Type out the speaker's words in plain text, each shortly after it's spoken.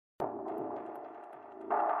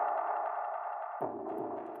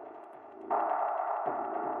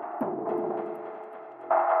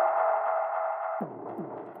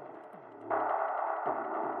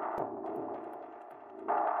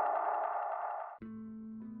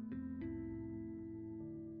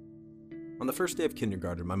On the first day of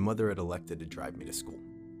kindergarten, my mother had elected to drive me to school.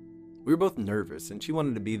 We were both nervous, and she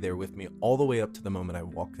wanted to be there with me all the way up to the moment I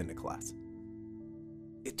walked into class.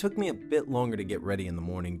 It took me a bit longer to get ready in the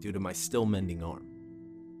morning due to my still mending arm.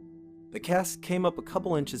 The cast came up a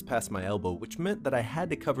couple inches past my elbow, which meant that I had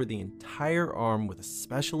to cover the entire arm with a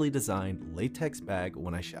specially designed latex bag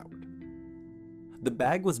when I showered. The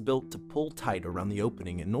bag was built to pull tight around the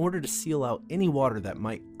opening in order to seal out any water that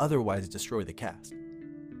might otherwise destroy the cast.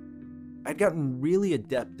 I'd gotten really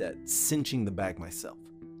adept at cinching the bag myself.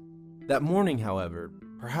 That morning, however,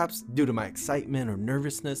 perhaps due to my excitement or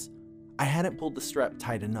nervousness, I hadn't pulled the strap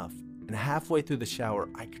tight enough, and halfway through the shower,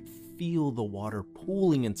 I could feel the water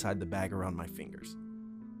pooling inside the bag around my fingers.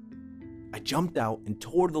 I jumped out and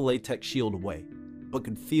tore the latex shield away, but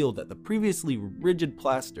could feel that the previously rigid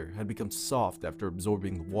plaster had become soft after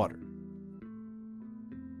absorbing the water.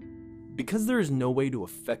 Because there is no way to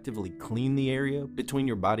effectively clean the area between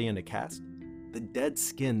your body and a cast, the dead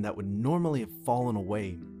skin that would normally have fallen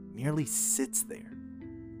away merely sits there.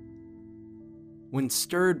 When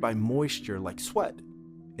stirred by moisture like sweat,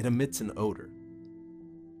 it emits an odor.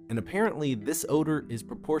 And apparently this odor is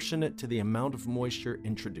proportionate to the amount of moisture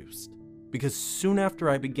introduced, because soon after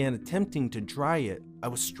I began attempting to dry it, I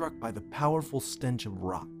was struck by the powerful stench of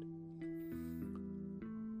rot.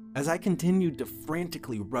 As I continued to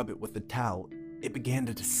frantically rub it with the towel, it began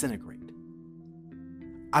to disintegrate.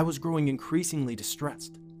 I was growing increasingly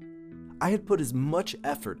distressed. I had put as much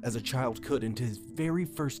effort as a child could into his very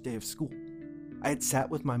first day of school. I had sat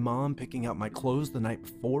with my mom picking out my clothes the night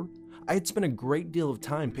before. I had spent a great deal of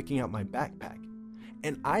time picking out my backpack,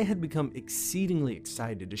 and I had become exceedingly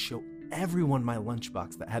excited to show everyone my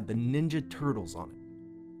lunchbox that had the Ninja Turtles on it.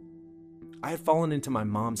 I had fallen into my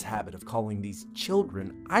mom's habit of calling these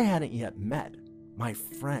children I hadn't yet met my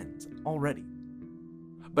friends already.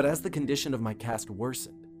 But as the condition of my cast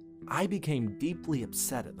worsened, I became deeply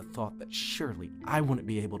upset at the thought that surely I wouldn't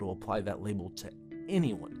be able to apply that label to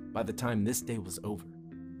anyone by the time this day was over.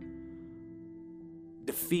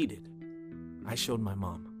 Defeated, I showed my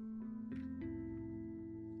mom.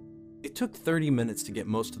 It took 30 minutes to get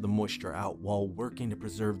most of the moisture out while working to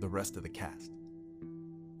preserve the rest of the cast.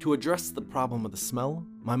 To address the problem of the smell,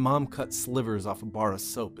 my mom cut slivers off a bar of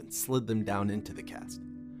soap and slid them down into the cast,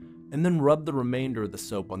 and then rubbed the remainder of the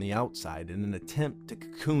soap on the outside in an attempt to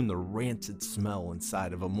cocoon the rancid smell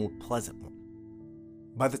inside of a more pleasant one.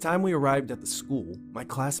 By the time we arrived at the school, my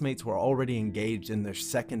classmates were already engaged in their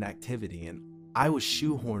second activity, and I was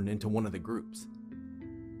shoehorned into one of the groups.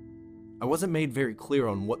 I wasn't made very clear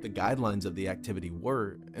on what the guidelines of the activity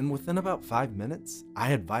were, and within about 5 minutes, I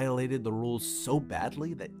had violated the rules so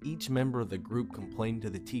badly that each member of the group complained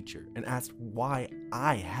to the teacher and asked why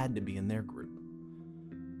I had to be in their group.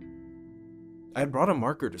 I had brought a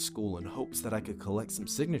marker to school in hopes that I could collect some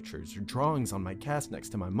signatures or drawings on my cast next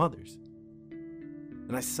to my mother's,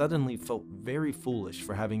 and I suddenly felt very foolish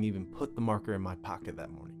for having even put the marker in my pocket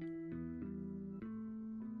that morning.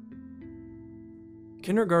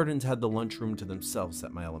 Kindergartens had the lunchroom to themselves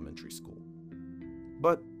at my elementary school,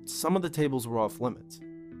 but some of the tables were off limits,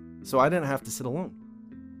 so I didn't have to sit alone.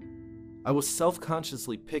 I was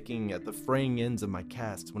self-consciously picking at the fraying ends of my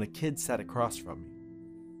cast when a kid sat across from me.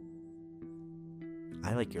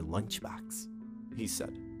 "I like your lunchbox," he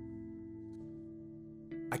said.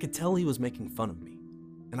 I could tell he was making fun of me,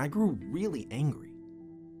 and I grew really angry.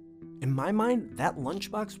 In my mind, that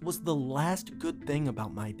lunchbox was the last good thing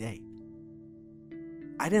about my day.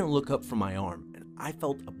 I didn't look up from my arm, and I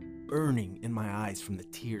felt a burning in my eyes from the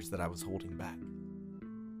tears that I was holding back.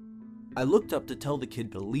 I looked up to tell the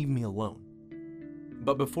kid to leave me alone,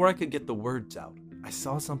 but before I could get the words out, I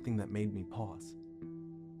saw something that made me pause.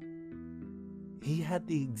 He had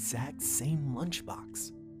the exact same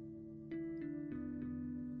lunchbox.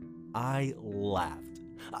 I laughed.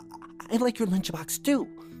 I like your lunchbox too."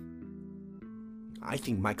 "I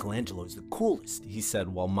think Michelangelo's the coolest," he said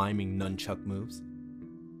while miming nunchuck moves.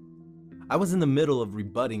 I was in the middle of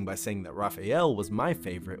rebutting by saying that Raphael was my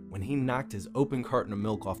favorite when he knocked his open carton of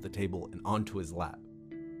milk off the table and onto his lap.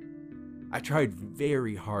 I tried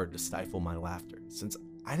very hard to stifle my laughter, since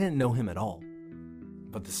I didn't know him at all,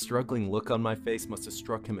 but the struggling look on my face must have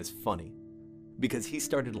struck him as funny, because he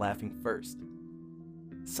started laughing first.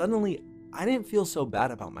 Suddenly, I didn't feel so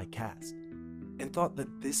bad about my cast, and thought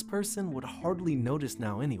that this person would hardly notice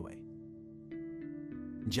now anyway.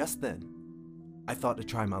 Just then, I thought to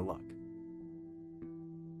try my luck.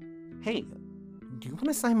 "Hey, do you want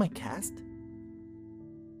to sign my cast?"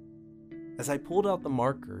 As I pulled out the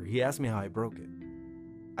marker, he asked me how I broke it.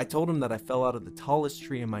 I told him that I fell out of the tallest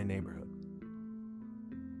tree in my neighborhood.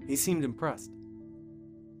 He seemed impressed.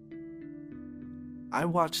 I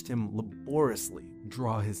watched him laboriously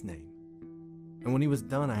draw his name, and when he was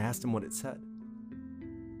done, I asked him what it said.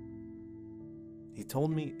 He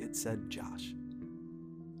told me it said Josh.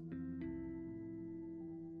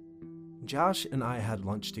 Josh and I had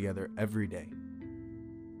lunch together every day,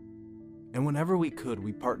 and whenever we could,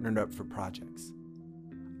 we partnered up for projects.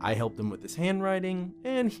 I helped him with his handwriting,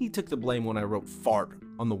 and he took the blame when I wrote fart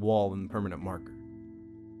on the wall in permanent marker.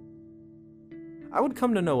 I would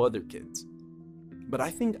come to know other kids, but I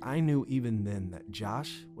think I knew even then that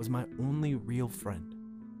Josh was my only real friend.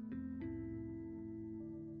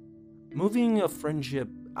 Moving a friendship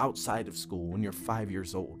outside of school when you're 5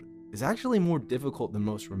 years old is actually more difficult than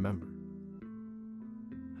most remember.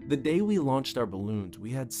 The day we launched our balloons,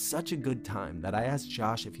 we had such a good time that I asked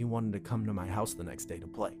Josh if he wanted to come to my house the next day to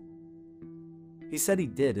play. He said he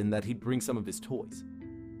did and that he'd bring some of his toys.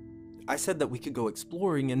 I said that we could go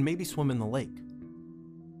exploring and maybe swim in the lake.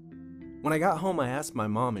 When I got home, I asked my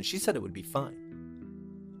mom and she said it would be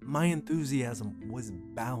fine. My enthusiasm was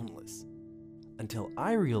boundless until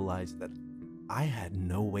I realized that I had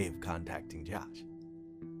no way of contacting Josh.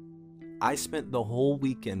 I spent the whole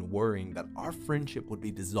weekend worrying that our friendship would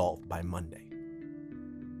be dissolved by Monday.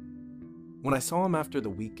 When I saw him after the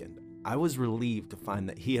weekend, I was relieved to find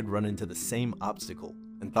that he had run into the same obstacle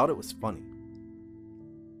and thought it was funny.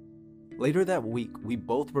 Later that week, we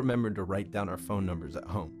both remembered to write down our phone numbers at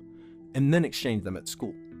home and then exchange them at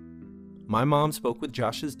school. My mom spoke with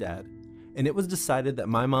Josh's dad, and it was decided that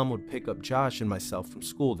my mom would pick up Josh and myself from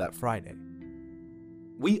school that Friday.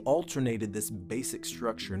 We alternated this basic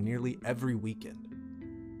structure nearly every weekend.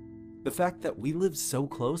 The fact that we lived so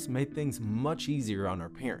close made things much easier on our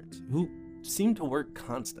parents, who seemed to work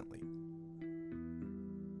constantly.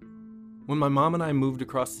 When my mom and I moved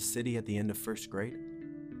across the city at the end of first grade,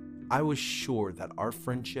 I was sure that our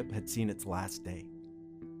friendship had seen its last day.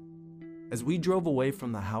 As we drove away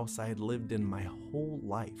from the house I had lived in my whole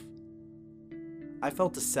life, I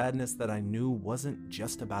felt a sadness that I knew wasn't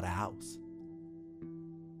just about a house.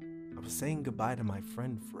 I was saying goodbye to my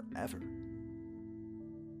friend forever.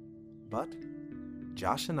 But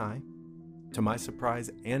Josh and I, to my surprise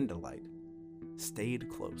and delight, stayed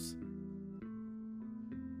close.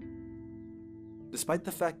 Despite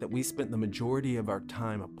the fact that we spent the majority of our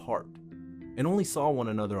time apart and only saw one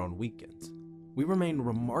another on weekends, we remained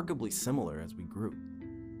remarkably similar as we grew.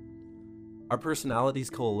 Our personalities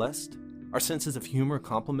coalesced, our senses of humor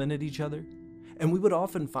complemented each other, and we would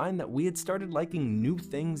often find that we had started liking new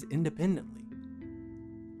things independently.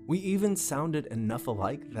 We even sounded enough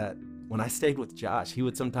alike that when I stayed with Josh, he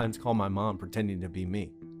would sometimes call my mom pretending to be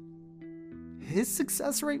me. His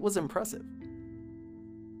success rate was impressive.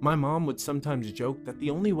 My mom would sometimes joke that the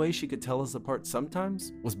only way she could tell us apart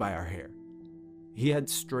sometimes was by our hair. He had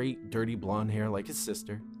straight, dirty blonde hair like his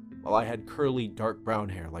sister, while I had curly, dark brown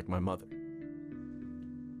hair like my mother.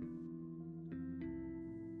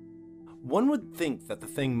 One would think that the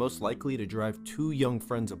thing most likely to drive two young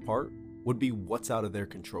friends apart would be what's out of their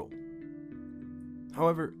control.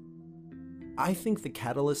 However, I think the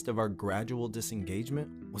catalyst of our gradual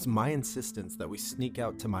disengagement was my insistence that we sneak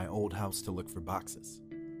out to my old house to look for boxes.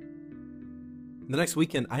 The next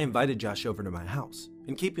weekend, I invited Josh over to my house,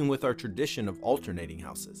 in keeping with our tradition of alternating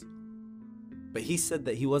houses. But he said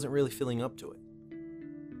that he wasn't really feeling up to it.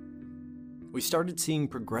 We started seeing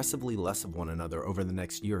progressively less of one another over the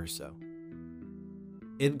next year or so.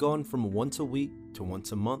 It had gone from once a week to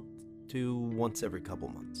once a month to once every couple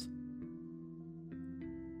months.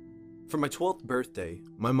 For my 12th birthday,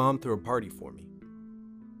 my mom threw a party for me.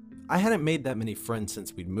 I hadn't made that many friends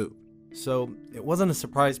since we'd moved, so it wasn't a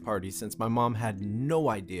surprise party since my mom had no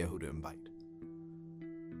idea who to invite.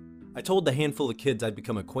 I told the handful of kids I'd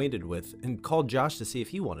become acquainted with and called Josh to see if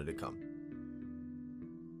he wanted to come.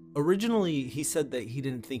 Originally, he said that he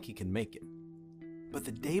didn't think he could make it, but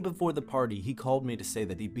the day before the party, he called me to say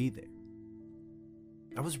that he'd be there.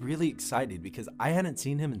 I was really excited because I hadn't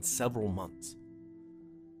seen him in several months.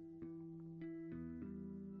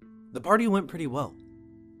 The party went pretty well.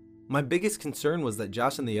 My biggest concern was that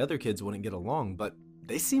Josh and the other kids wouldn't get along, but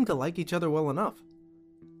they seemed to like each other well enough.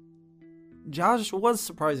 Josh was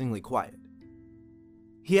surprisingly quiet.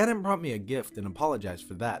 He hadn't brought me a gift and apologized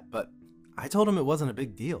for that, but I told him it wasn't a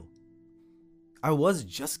big deal. I was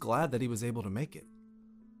just glad that he was able to make it.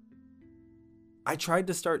 I tried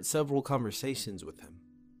to start several conversations with him,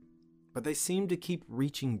 but they seemed to keep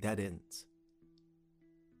reaching dead ends.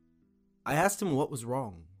 I asked him what was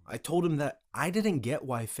wrong. I told him that I didn't get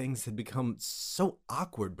why things had become so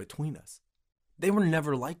awkward between us. They were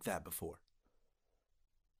never like that before.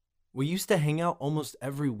 We used to hang out almost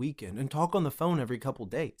every weekend and talk on the phone every couple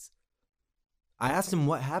days. I asked him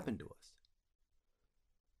what happened to us.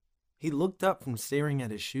 He looked up from staring at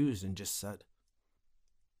his shoes and just said,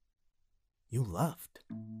 "You left."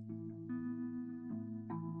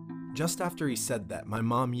 Just after he said that, my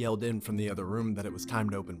mom yelled in from the other room that it was time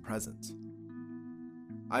to open presents.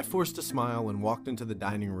 I forced a smile and walked into the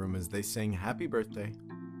dining room as they sang "Happy Birthday."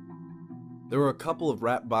 There were a couple of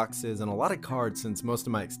wrap boxes and a lot of cards since most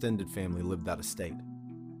of my extended family lived out of state.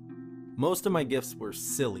 Most of my gifts were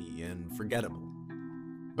silly and forgettable,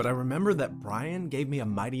 but I remember that Brian gave me a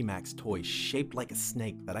Mighty Max toy shaped like a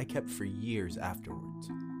snake that I kept for years afterwards.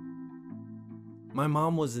 My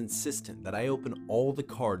mom was insistent that I open all the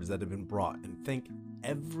cards that had been brought and thank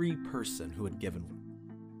every person who had given one.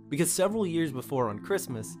 Because several years before on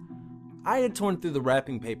Christmas, I had torn through the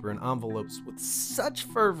wrapping paper and envelopes with such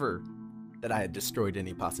fervor that I had destroyed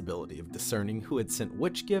any possibility of discerning who had sent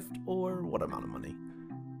which gift or what amount of money.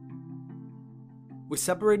 We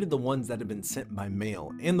separated the ones that had been sent by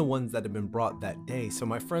mail and the ones that had been brought that day, so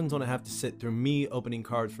my friends wouldn't have to sit through me opening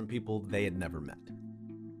cards from people they had never met.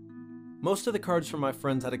 Most of the cards from my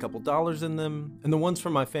friends had a couple dollars in them, and the ones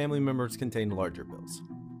from my family members contained larger bills.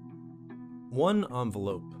 One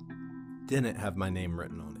envelope didn't have my name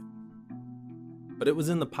written on it, but it was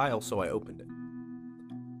in the pile, so I opened it.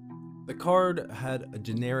 The card had a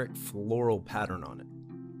generic floral pattern on it,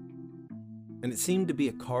 and it seemed to be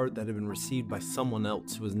a card that had been received by someone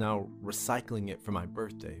else who was now recycling it for my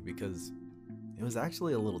birthday because it was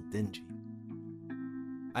actually a little dingy.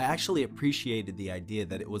 I actually appreciated the idea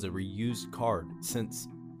that it was a reused card since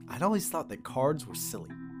I'd always thought that cards were silly.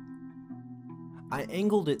 I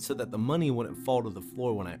angled it so that the money wouldn't fall to the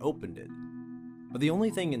floor when I opened it, but the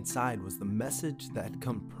only thing inside was the message that had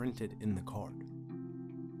come printed in the card.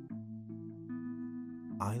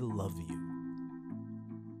 "I love you."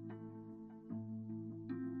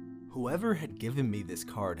 Whoever had given me this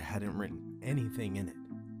card hadn't written anything in it,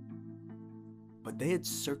 but they had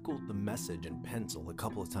circled the message in pencil a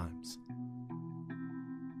couple of times.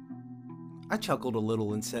 I chuckled a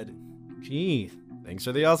little and said, "Gee, thanks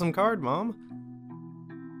for the awesome card, Mom."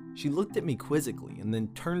 She looked at me quizzically and then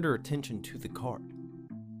turned her attention to the card.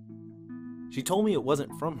 She told me it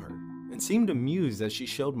wasn't from her and seemed amused as she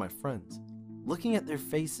showed my friends, looking at their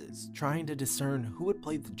faces, trying to discern who had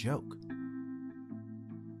played the joke.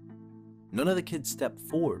 None of the kids stepped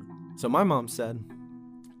forward, so my mom said,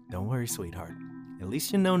 "Don't worry, sweetheart. At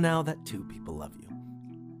least you know now that 2 people love you."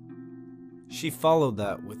 She followed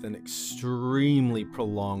that with an extremely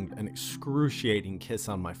prolonged and excruciating kiss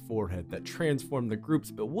on my forehead that transformed the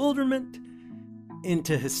group's bewilderment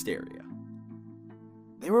into hysteria.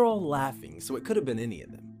 They were all laughing, so it could have been any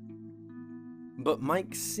of them. But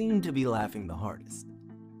Mike seemed to be laughing the hardest.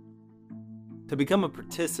 To become a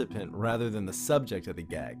participant rather than the subject of the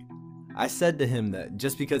gag, I said to him that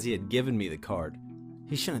just because he had given me the card,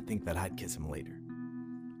 he shouldn't think that I'd kiss him later.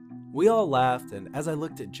 We all laughed, and as I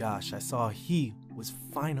looked at Josh, I saw he was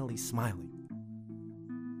finally smiling.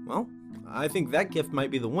 "Well, I think that gift might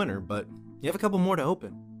be the winner, but you have a couple more to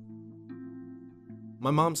open."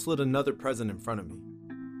 My mom slid another present in front of me.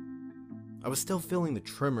 I was still feeling the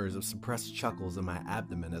tremors of suppressed chuckles in my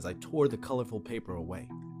abdomen as I tore the colorful paper away.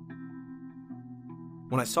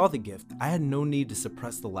 When I saw the gift, I had no need to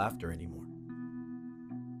suppress the laughter anymore.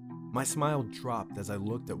 My smile dropped as I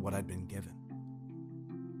looked at what I'd been given.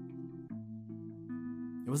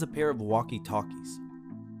 It was a pair of walkie-talkies.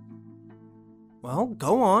 "Well,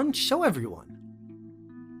 go on, show everyone."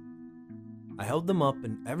 I held them up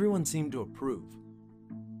and everyone seemed to approve.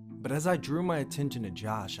 But as I drew my attention to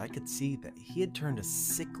Josh, I could see that he had turned a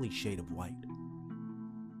sickly shade of white.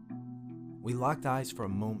 We locked eyes for a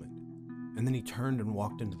moment, and then he turned and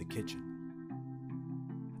walked into the kitchen.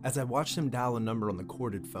 As I watched him dial a number on the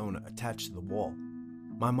corded phone attached to the wall,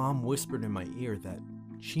 my mom whispered in my ear that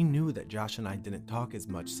she knew that Josh and I didn't talk as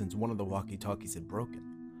much since one of the walkie-talkies had broken,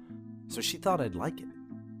 so she thought I'd like it.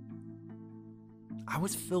 I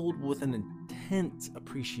was filled with an intense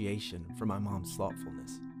appreciation for my mom's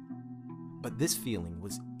thoughtfulness, but this feeling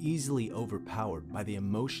was easily overpowered by the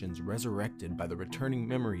emotions resurrected by the returning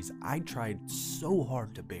memories I tried so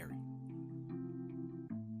hard to bury.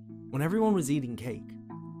 When everyone was eating cake,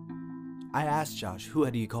 I asked Josh who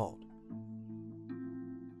had he called.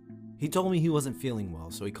 He told me he wasn't feeling well,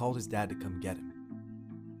 so he called his dad to come get him.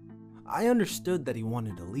 I understood that he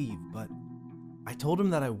wanted to leave, but I told him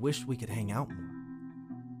that I wished we could hang out more.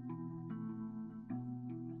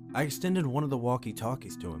 I extended one of the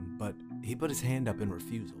walkie-talkies to him, but he put his hand up in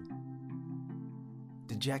refusal.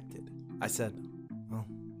 Dejected, I said, "Well,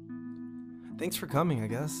 thanks for coming, I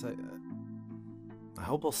guess. I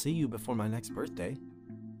hope I'll see you before my next birthday."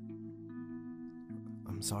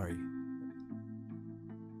 "I'm sorry.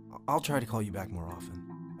 I'll try to call you back more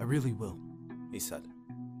often. I really will," he said.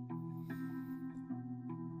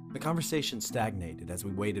 The conversation stagnated as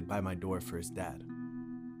we waited by my door for his dad.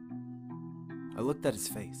 I looked at his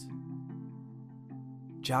face.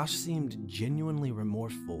 Josh seemed genuinely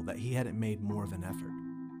remorseful that he hadn't made more of an effort.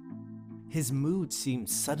 His mood seemed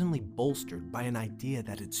suddenly bolstered by an idea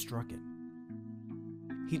that had struck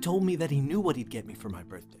him. He told me that he knew what he'd get me for my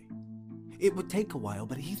birthday. It would take a while,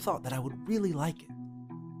 but he thought that I would really like it.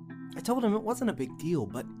 I told him it wasn't a big deal,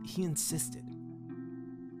 but he insisted.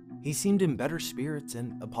 He seemed in better spirits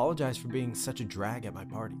and apologized for being such a drag at my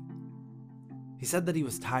party. He said that he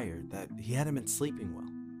was tired, that he hadn't been sleeping well.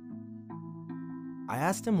 I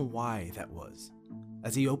asked him why that was,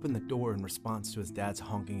 as he opened the door in response to his dad's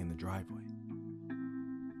honking in the driveway.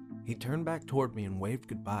 He turned back toward me and waved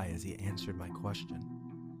goodbye as he answered my question.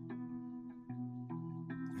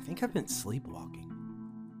 "I think I've been sleepwalking."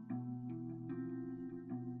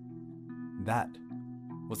 That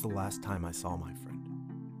was the last time I saw my friend.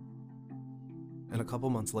 And a couple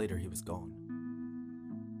months later, he was gone.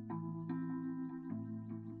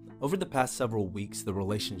 Over the past several weeks, the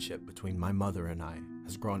relationship between my mother and I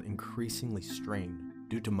has grown increasingly strained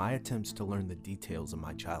due to my attempts to learn the details of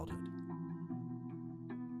my childhood.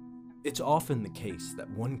 It's often the case that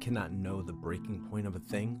one cannot know the breaking point of a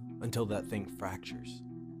thing until that thing fractures.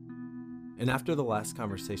 And after the last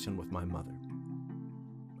conversation with my mother,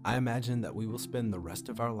 I imagine that we will spend the rest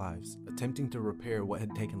of our lives attempting to repair what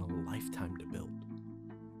had taken a lifetime to build.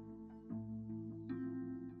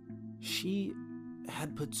 She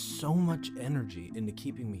had put so much energy into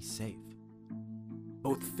keeping me safe,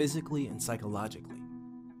 both physically and psychologically.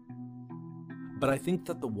 But I think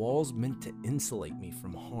that the walls meant to insulate me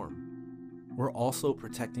from harm were also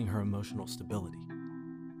protecting her emotional stability.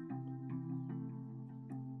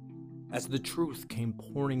 As the truth came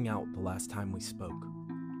pouring out the last time we spoke,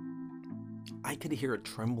 I could hear a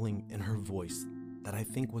trembling in her voice that I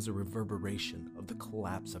think was a reverberation of the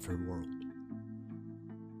collapse of her world.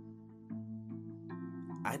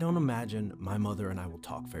 I don't imagine my mother and I will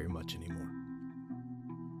talk very much anymore.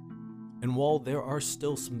 And while there are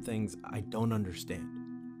still some things I don't understand,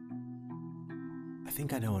 I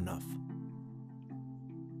think I know enough.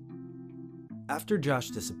 After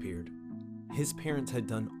Josh disappeared, his parents had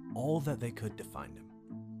done all that they could to find him.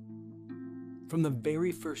 From the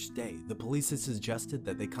very first day, the police had suggested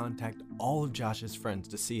that they contact all of Josh's friends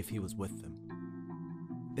to see if he was with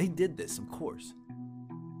them. They did this, of course,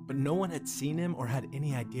 but no one had seen him or had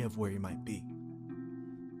any idea of where he might be.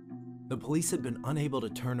 The police had been unable to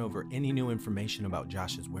turn over any new information about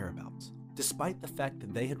Josh's whereabouts, despite the fact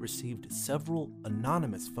that they had received several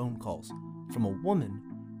anonymous phone calls from a woman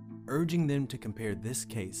urging them to compare this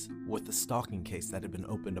case with the stalking case that had been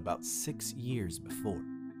opened about 6 years before.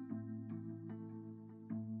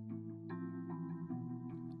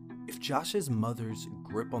 If Josh's mother's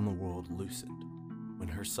grip on the world loosened when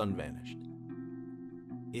her son vanished,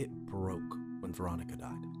 it broke when Veronica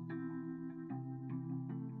died.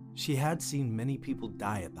 She had seen many people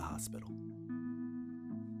die at the hospital,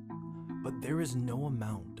 but there is no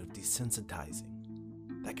amount of desensitizing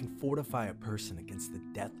that can fortify a person against the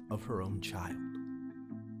death of her own child.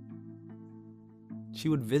 She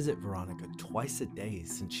would visit Veronica twice a day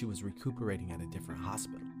since she was recuperating at a different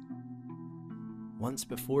hospital, once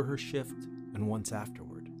before her shift and once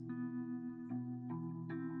afterward.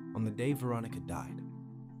 On the day Veronica died,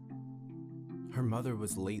 her mother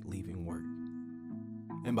was late leaving work,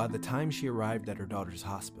 and by the time she arrived at her daughter's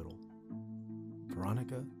hospital,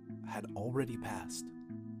 Veronica had already passed.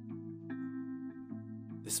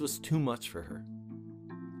 This was too much for her,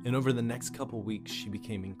 and over the next couple weeks she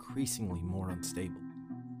became increasingly more unstable.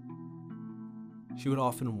 She would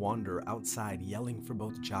often wander outside yelling for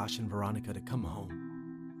both Josh and Veronica to come home.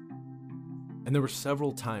 And there were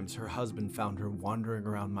several times her husband found her wandering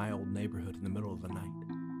around my old neighborhood in the middle of the night,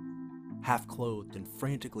 half-clothed and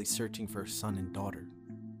frantically searching for her son and daughter.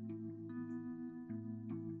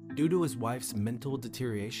 Due to his wife's mental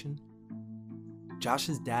deterioration,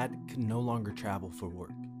 Josh's dad could no longer travel for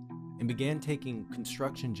work and began taking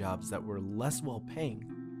construction jobs that were less well-paying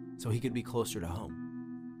so he could be closer to home.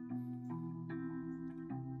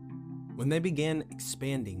 When they began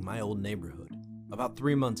expanding my old neighborhood, about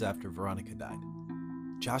 3 months after Veronica died,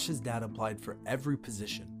 Josh's dad applied for every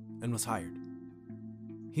position and was hired.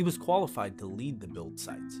 He was qualified to lead the build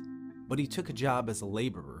sites, but he took a job as a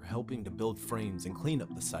laborer helping to build frames and clean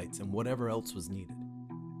up the sites and whatever else was needed.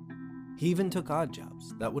 He even took odd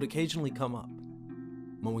jobs that would occasionally come up,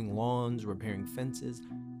 mowing lawns, repairing fences,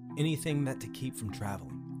 anything that to keep from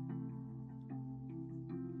traveling.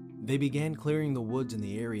 They began clearing the woods in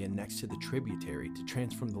the area next to the tributary to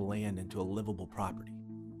transform the land into a livable property.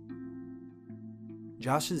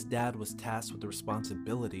 Josh's dad was tasked with the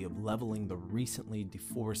responsibility of leveling the recently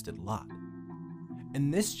deforested lot,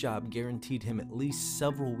 and this job guaranteed him at least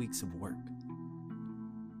several weeks of work.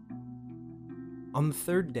 On the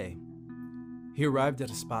third day, he arrived at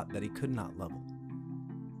a spot that he could not level.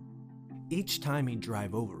 Each time he'd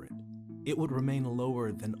drive over it, it would remain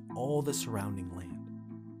lower than all the surrounding land.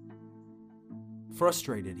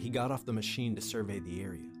 Frustrated, he got off the machine to survey the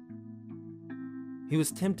area. He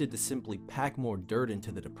was tempted to simply pack more dirt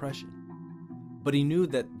into the depression, but he knew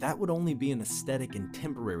that that would only be an aesthetic and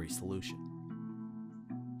temporary solution.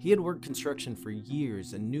 He had worked construction for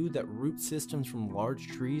years and knew that root systems from large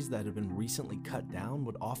trees that had been recently cut down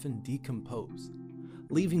would often decompose,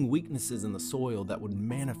 leaving weaknesses in the soil that would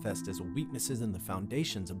manifest as weaknesses in the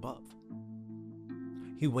foundations above.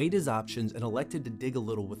 He weighed his options and elected to dig a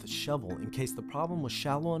little with a shovel in case the problem was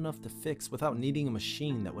shallow enough to fix without needing a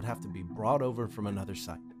machine that would have to be brought over from another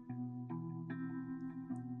site.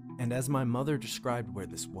 And as my mother described where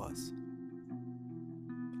this was,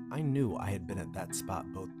 I knew I had been at that spot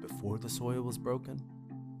both before the soil was broken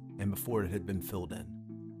and before it had been filled in.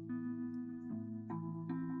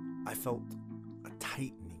 I felt a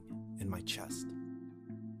tightening in my chest.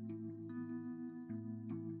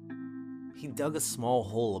 He dug a small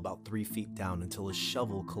hole about 3 feet down until his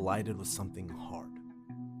shovel collided with something hard.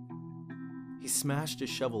 He smashed his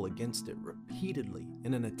shovel against it repeatedly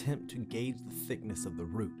in an attempt to gauge the thickness of the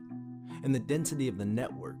root and the density of the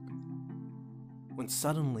network, when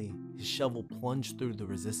suddenly his shovel plunged through the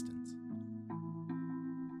resistance.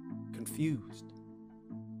 Confused,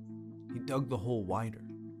 he dug the hole wider.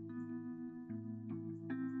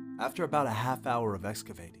 After about a half hour of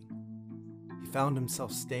excavating, he found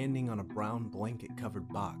himself standing on a brown blanket-covered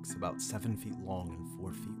box about 7 feet long and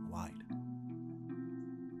 4 feet wide.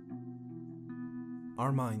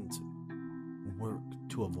 Our minds work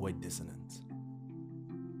to avoid dissonance.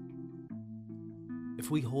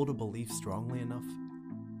 If we hold a belief strongly enough,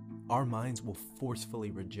 our minds will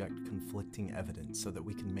forcefully reject conflicting evidence so that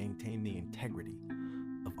we can maintain the integrity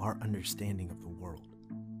of our understanding of the world.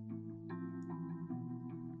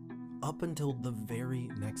 Up until the very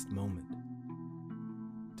next moment,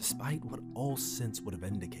 despite what all sense would have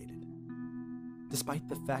indicated, despite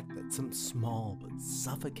the fact that some small but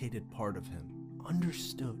suffocated part of him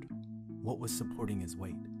understood what was supporting his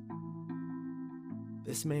weight,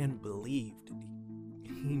 this man believed,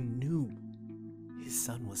 he knew his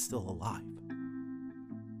son was still alive.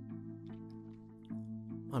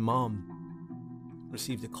 My mom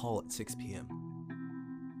received a call at 6 p.m.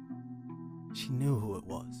 She knew who it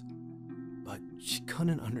was, but she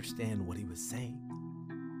couldn't understand what he was saying.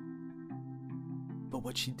 But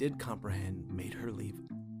what she did comprehend made her leave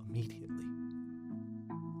immediately.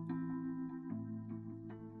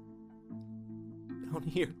 Down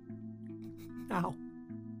here. Now.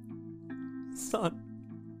 Son.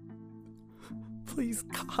 Please,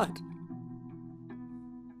 God.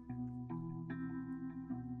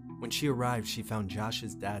 When she arrived, she found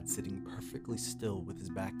Josh's dad sitting perfectly still with his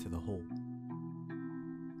back to the hole.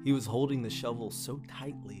 He was holding the shovel so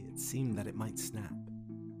tightly it seemed that it might snap.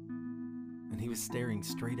 And he was staring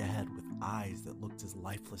straight ahead with eyes that looked as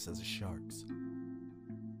lifeless as a shark's.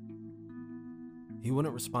 He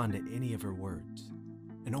wouldn't respond to any of her words,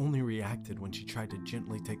 and only reacted when she tried to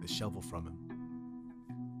gently take the shovel from him.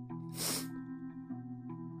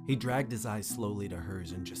 He dragged his eyes slowly to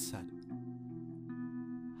hers and just said,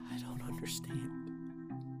 "I don't understand."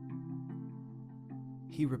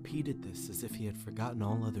 He repeated this as if he had forgotten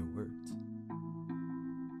all other words,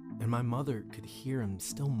 and my mother could hear him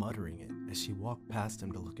still muttering it as she walked past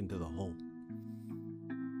him to look into the hole.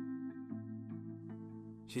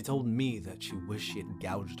 She told me that she wished she had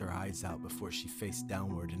gouged her eyes out before she faced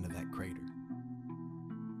downward into that crater.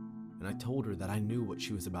 And I told her that I knew what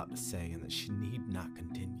she was about to say and that she need not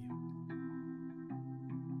continue.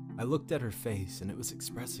 I looked at her face and it was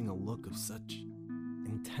expressing a look of such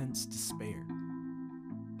intense despair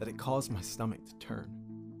that it caused my stomach to turn.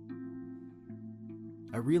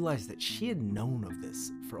 I realized that she had known of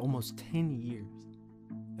this for almost 10 years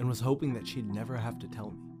and was hoping that she'd never have to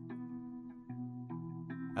tell me.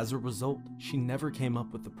 As a result, she never came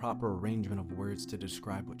up with the proper arrangement of words to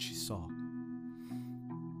describe what she saw.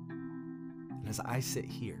 And as I sit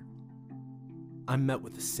here, I'm met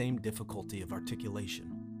with the same difficulty of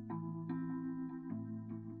articulation.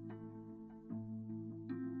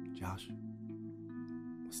 Josh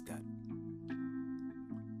was dead.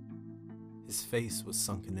 His face was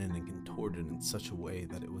sunken in and contorted in such a way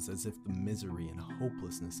that it was as if the misery and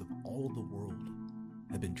hopelessness of all the world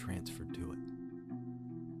had been transferred to it.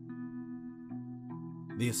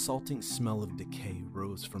 The assaulting smell of decay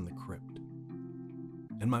rose from the crypt,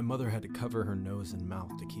 and my mother had to cover her nose and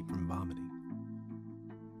mouth to keep from vomiting.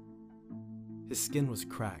 His skin was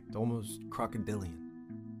cracked, almost crocodilian,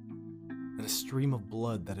 and a stream of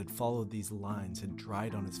blood that had followed these lines had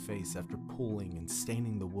dried on his face after pulling and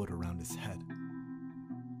staining the wood around his head.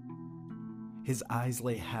 His eyes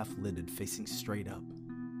lay half-lidded, facing straight up.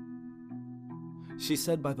 She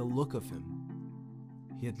said by the look of him,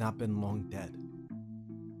 he had not been long dead,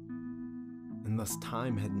 and thus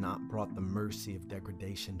time had not brought the mercy of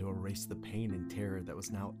degradation to erase the pain and terror that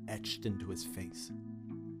was now etched into his face.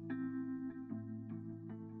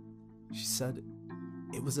 She said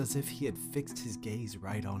it was as if he had fixed his gaze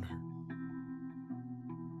right on her,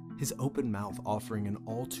 his open mouth offering an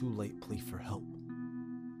all-too-late plea for help.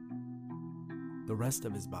 The rest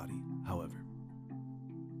of his body, however,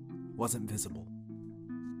 wasn't visible.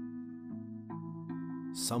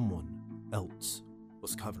 Someone else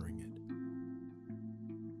was covering it.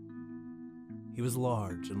 He was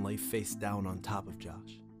large and lay face down on top of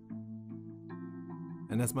Josh.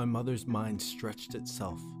 And as my mother's mind stretched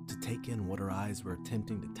itself to take in what her eyes were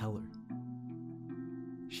attempting to tell her,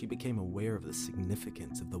 she became aware of the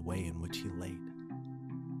significance of the way in which he laid.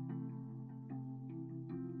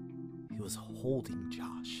 He was holding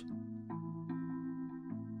Josh.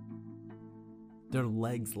 Their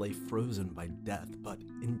legs lay frozen by death, but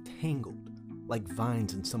entangled like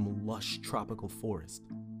vines in some lush tropical forest.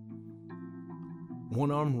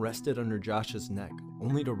 One arm rested under Josh's neck,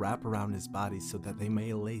 only to wrap around his body so that they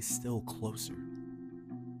may lay still closer.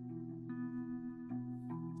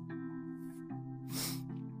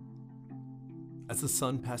 As the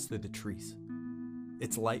sun passed through the trees,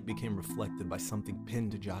 its light became reflected by something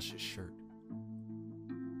pinned to Josh's shirt.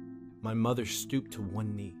 My mother stooped to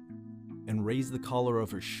one knee and raised the collar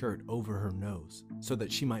of her shirt over her nose so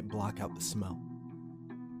that she might block out the smell.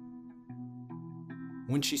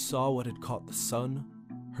 When she saw what had caught the sun,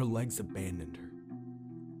 her legs abandoned her,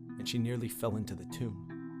 and she nearly fell into the tomb.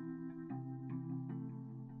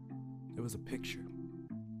 It was a picture.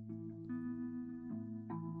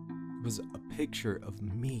 It was a picture of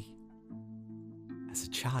me as a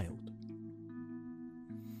child.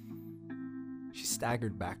 She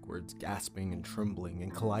staggered backwards, gasping and trembling,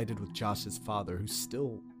 and collided with Josh's father, who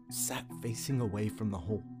still sat facing away from the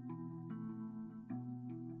hole.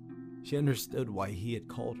 She understood why he had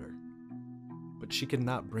called her, but she could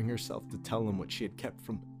not bring herself to tell him what she had kept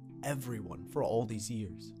from everyone for all these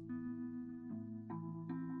years.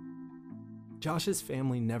 Josh's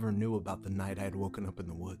family never knew about the night I had woken up in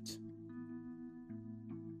the woods.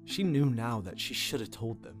 She knew now that she should have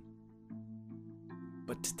told them,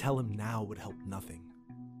 but to tell him now would help nothing.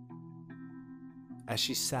 As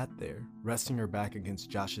she sat there, resting her back against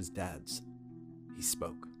Josh's dad's, he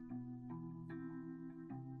spoke.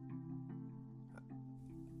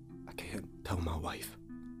 I can't tell my wife.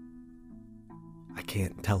 I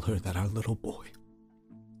can't tell her that our little boy.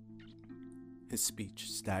 His speech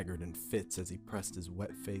staggered in fits as he pressed his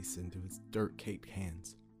wet face into his dirt-caked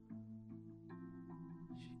hands.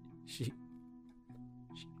 She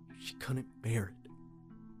couldn't bear it.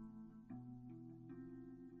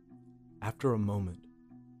 After a moment,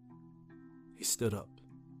 he stood up,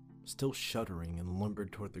 still shuddering, and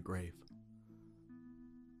lumbered toward the grave.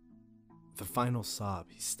 With a final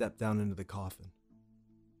sob, he stepped down into the coffin.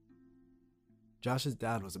 Josh's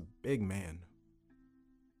dad was a big man,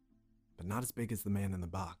 but not as big as the man in the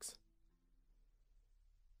box.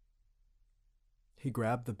 He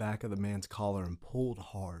grabbed the back of the man's collar and pulled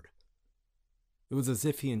hard. It was as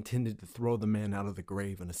if he intended to throw the man out of the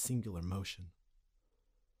grave in a singular motion.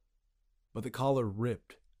 But the collar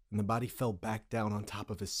ripped, and the body fell back down on top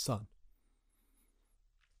of his son.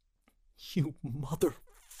 You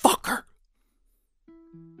motherfucker!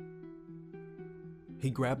 He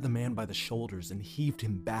grabbed the man by the shoulders and heaved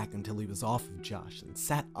him back until he was off of Josh and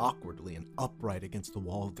sat awkwardly and upright against the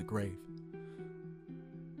wall of the grave.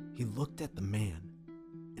 He looked at the man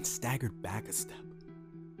and staggered back a step.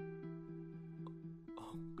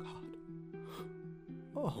 Oh, God.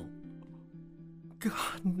 Oh,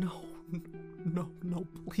 God, no. No,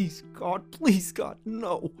 please, God,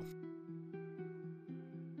 no.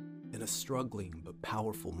 In a struggling but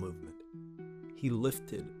powerful movement, he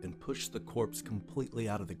lifted and pushed the corpse completely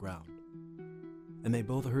out of the ground, and they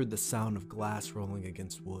both heard the sound of glass rolling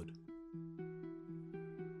against wood.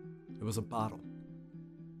 It was a bottle.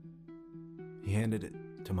 He handed it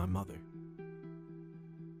to my mother.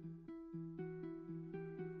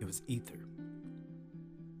 It was ether.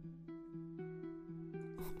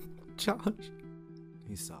 Josh,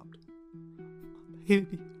 he sobbed.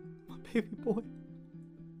 My baby boy.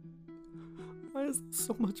 Why is there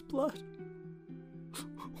so much blood?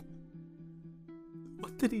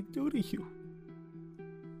 What did he do to you?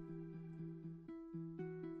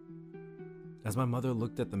 As my mother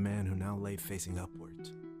looked at the man who now lay facing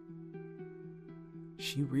upwards,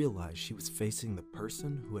 she realized she was facing the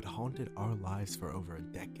person who had haunted our lives for over a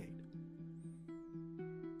decade.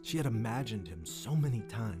 She had imagined him so many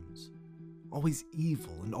times, always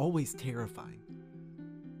evil and always terrifying.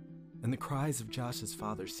 And the cries of Josh's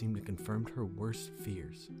father seemed to confirm her worst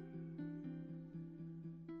fears.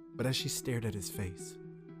 But as she stared at his face,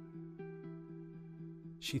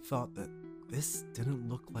 she thought that this didn't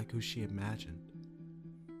look like who she imagined.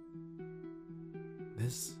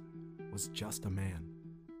 This was just a man.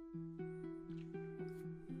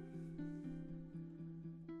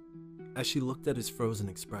 As she looked at his frozen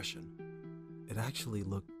expression, it actually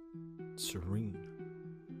looked serene.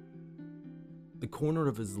 The corner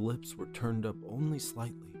of his lips were turned up only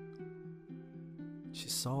slightly. She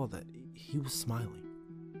saw that he was smiling.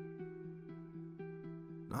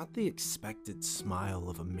 Not the expected smile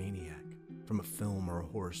of a maniac from a film or a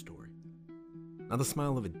horror story. Not the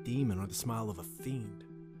smile of a demon or the smile of a fiend.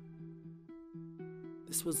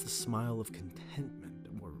 This was the smile of contentment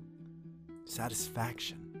or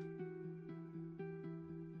satisfaction.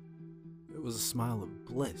 It was a smile of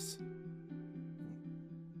bliss.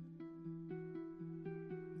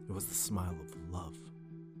 It was the smile of love.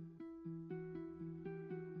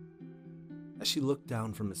 As she looked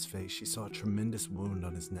down from his face, she saw a tremendous wound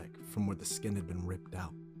on his neck from where the skin had been ripped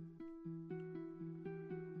out.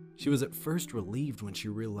 She was at first relieved when she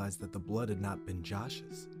realized that the blood had not been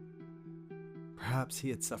Josh's. Perhaps he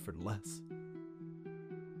had suffered less.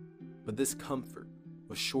 But this comfort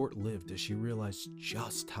was short-lived as she realized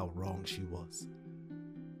just how wrong she was.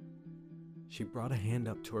 She brought a hand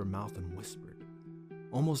up to her mouth and whispered,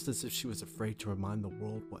 almost as if she was afraid to remind the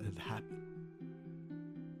world what had happened.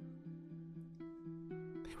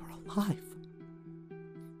 They were alive.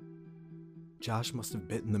 Josh must have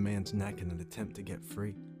bitten the man's neck in an attempt to get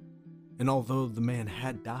free. And although the man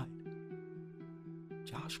had died,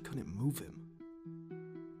 Josh couldn't move him.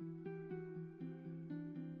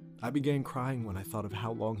 I began crying when I thought of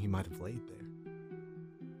how long he might have laid there.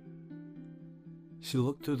 She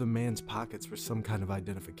looked through the man's pockets for some kind of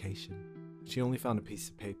identification. She only found a piece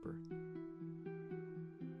of paper.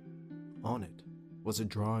 On it was a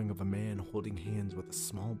drawing of a man holding hands with a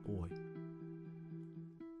small boy.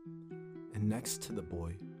 And next to the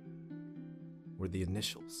boy were the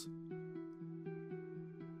initials.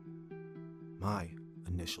 My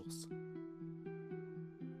initials.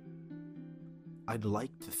 I'd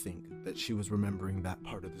like to think that she was remembering that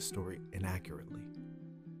part of the story inaccurately,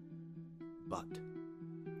 but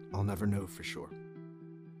I'll never know for sure.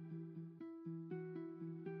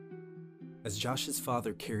 As Josh's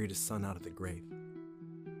father carried his son out of the grave,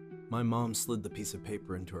 my mom slid the piece of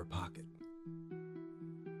paper into her pocket.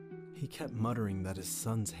 He kept muttering that his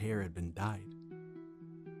son's hair had been dyed.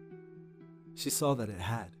 She saw that it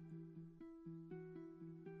had.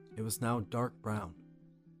 It was now dark brown,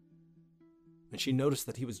 and she noticed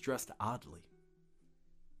that he was dressed oddly.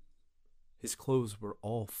 His clothes were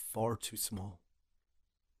all far too small.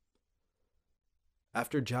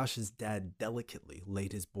 After Josh's dad delicately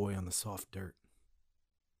laid his boy on the soft dirt,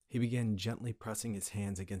 he began gently pressing his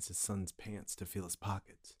hands against his son's pants to feel his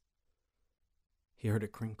pockets. He heard a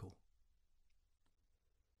crinkle.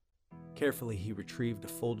 Carefully, he retrieved a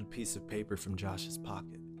folded piece of paper from Josh's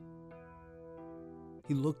pocket.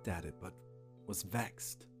 He looked at it, but was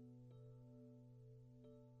vexed.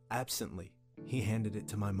 Absently, he handed it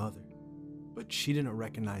to my mother, but she didn't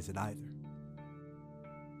recognize it either.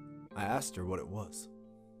 I asked her what it was.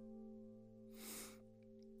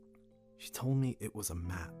 She told me it was a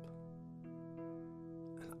map.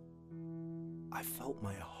 And I felt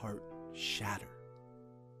my heart shatter.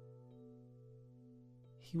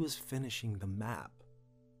 He was finishing the map.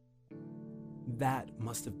 That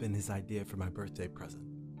must have been his idea for my birthday present.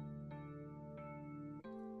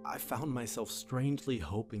 I found myself strangely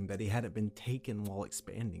hoping that he hadn't been taken while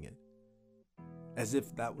expanding it, as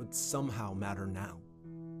if that would somehow matter now.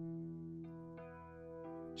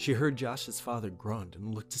 She heard Josh's father grunt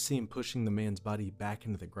and looked to see him pushing the man's body back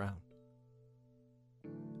into the ground.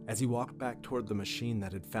 As he walked back toward the machine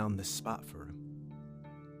that had found this spot for him,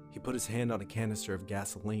 he put his hand on a canister of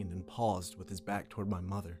gasoline and paused with his back toward my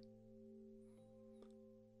mother.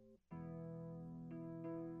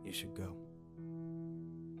 You should go.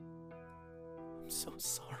 I'm so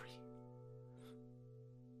sorry.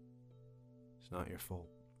 It's not your fault.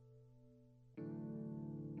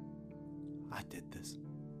 I did this.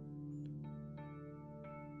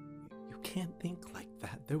 You can't think like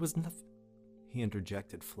that. There was nothing. He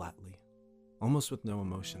interjected flatly, almost with no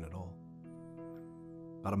emotion at all.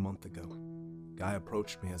 About a month ago, a guy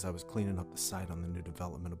approached me as I was cleaning up the site on the new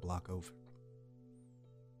development a block over.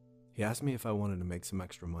 He asked me if I wanted to make some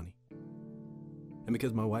extra money. And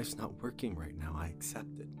because my wife's not working right now, I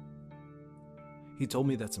accepted. He told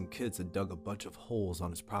me that some kids had dug a bunch of holes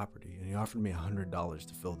on his property, and he offered me $100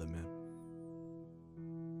 to fill them in.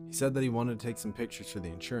 He said that he wanted to take some pictures for the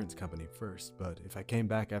insurance company first, but if I came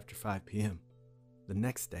back after 5 p.m., the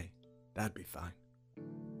next day, that'd be fine.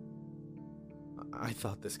 I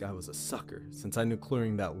thought this guy was a sucker, since I knew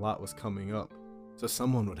clearing that lot was coming up, so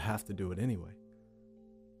someone would have to do it anyway.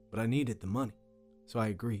 But I needed the money, so I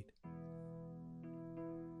agreed.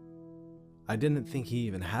 I didn't think he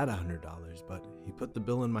even had $100, but he put the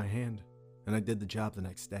bill in my hand, and I did the job the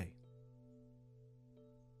next day.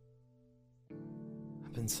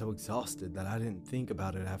 I've been so exhausted that I didn't think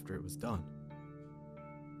about it after it was done.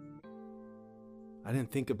 I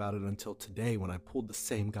didn't think about it until today when I pulled the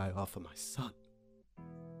same guy off of my son.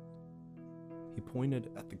 He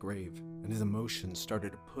pointed at the grave, and his emotions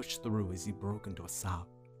started to push through as he broke into a sob.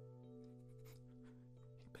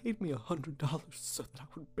 He paid me $100 so that I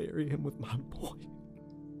would bury him with my boy.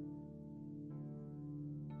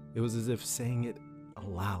 It was as if saying it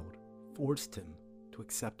aloud forced him to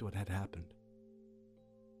accept what had happened.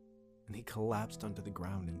 And he collapsed onto the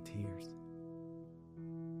ground in tears.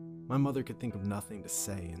 My mother could think of nothing to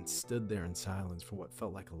say and stood there in silence for what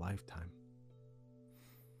felt like a lifetime.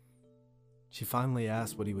 She finally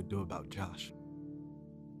asked what he would do about Josh.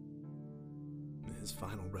 His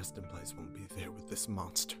final resting place won't be there with this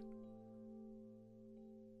monster.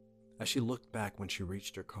 As she looked back when she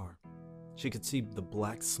reached her car, she could see the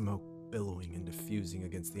black smoke billowing and diffusing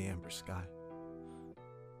against the amber sky.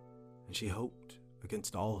 And she hoped,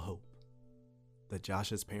 against all hope, that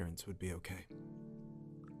Josh's parents would be okay.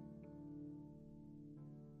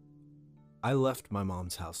 I left my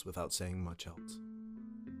mom's house without saying much else.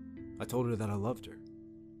 I told her that I loved her,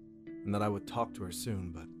 and that I would talk to her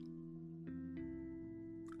soon, but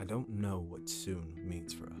I don't know what soon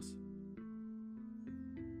means for us.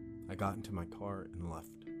 I got into my car and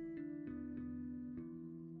left.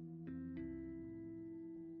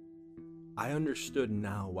 I understood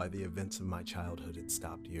now why the events of my childhood had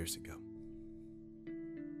stopped years ago.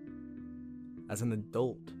 As an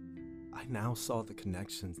adult, I now saw the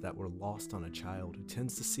connections that were lost on a child who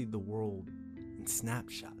tends to see the world in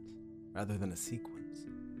snapshots rather than a sequence.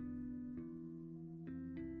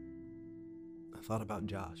 I thought about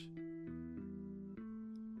Josh.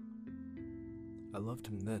 I loved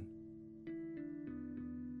him then.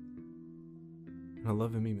 And I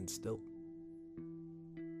love him even still.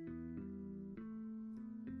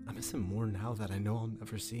 I miss him more now that I know I'll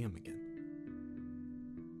never see him again.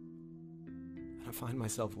 And I find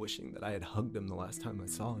myself wishing that I had hugged him the last time I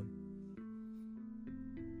saw him.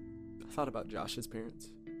 I thought about Josh's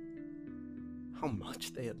parents. How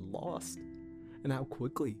much they had lost, and how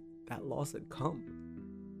quickly that loss had come.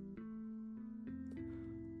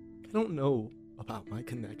 I don't know about my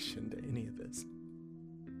connection to any of this,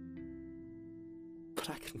 but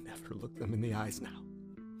I can never look them in the eyes now.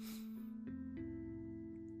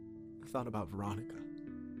 I thought about Veronica.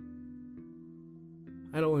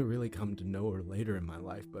 I'd only really come to know her later in my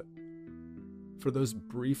life, but for those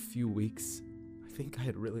brief few weeks, I think I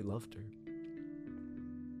had really loved her.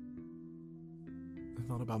 I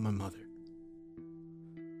thought about my mother.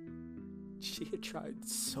 She had tried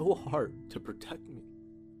so hard to protect me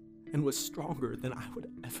and was stronger than I would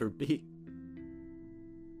ever be.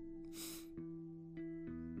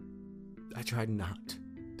 I tried not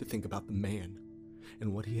to think about the man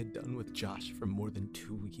and what he had done with Josh for more than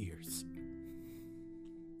 2 years.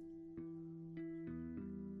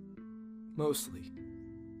 Mostly,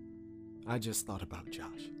 I just thought about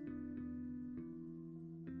Josh.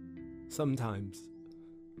 Sometimes,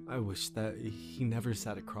 I wish that he never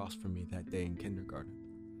sat across from me that day in kindergarten.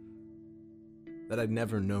 That I'd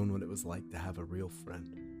never known what it was like to have a real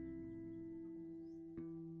friend.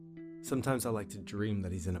 Sometimes I like to dream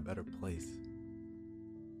that he's in a better place.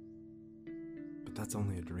 But that's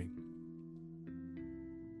only a dream.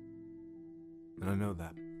 And I know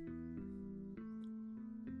that.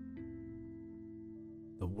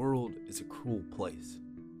 The world is a cruel place,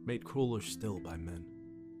 made crueler still by men.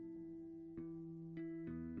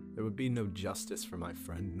 There would be no justice for my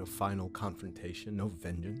friend, no final confrontation, no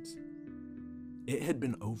vengeance. It had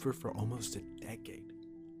been over for almost a decade,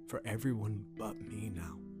 for everyone but me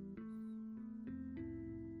now.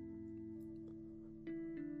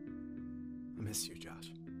 I miss you,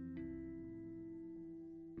 Josh.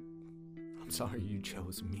 I'm sorry you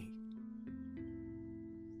chose me.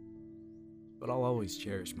 But I'll always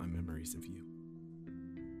cherish my memories of you.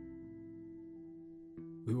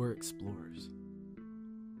 We were explorers.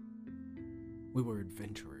 We were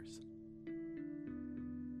adventurers.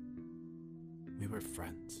 We were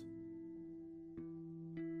friends.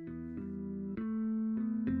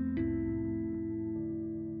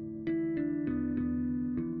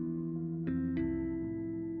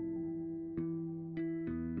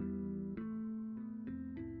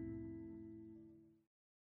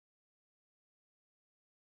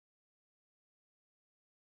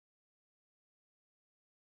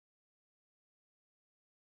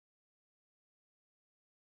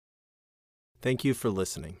 Thank you for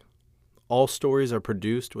listening. All stories are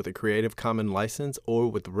produced with a Creative Commons license or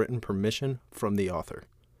with written permission from the author.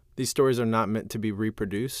 These stories are not meant to be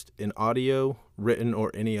reproduced in audio, written,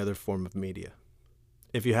 or any other form of media.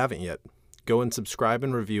 If you haven't yet, go and subscribe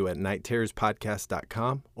and review at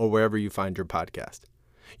nightterrorspodcast.com or wherever you find your podcast.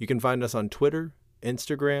 You can find us on Twitter,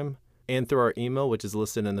 Instagram, and through our email, which is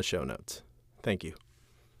listed in the show notes. Thank you.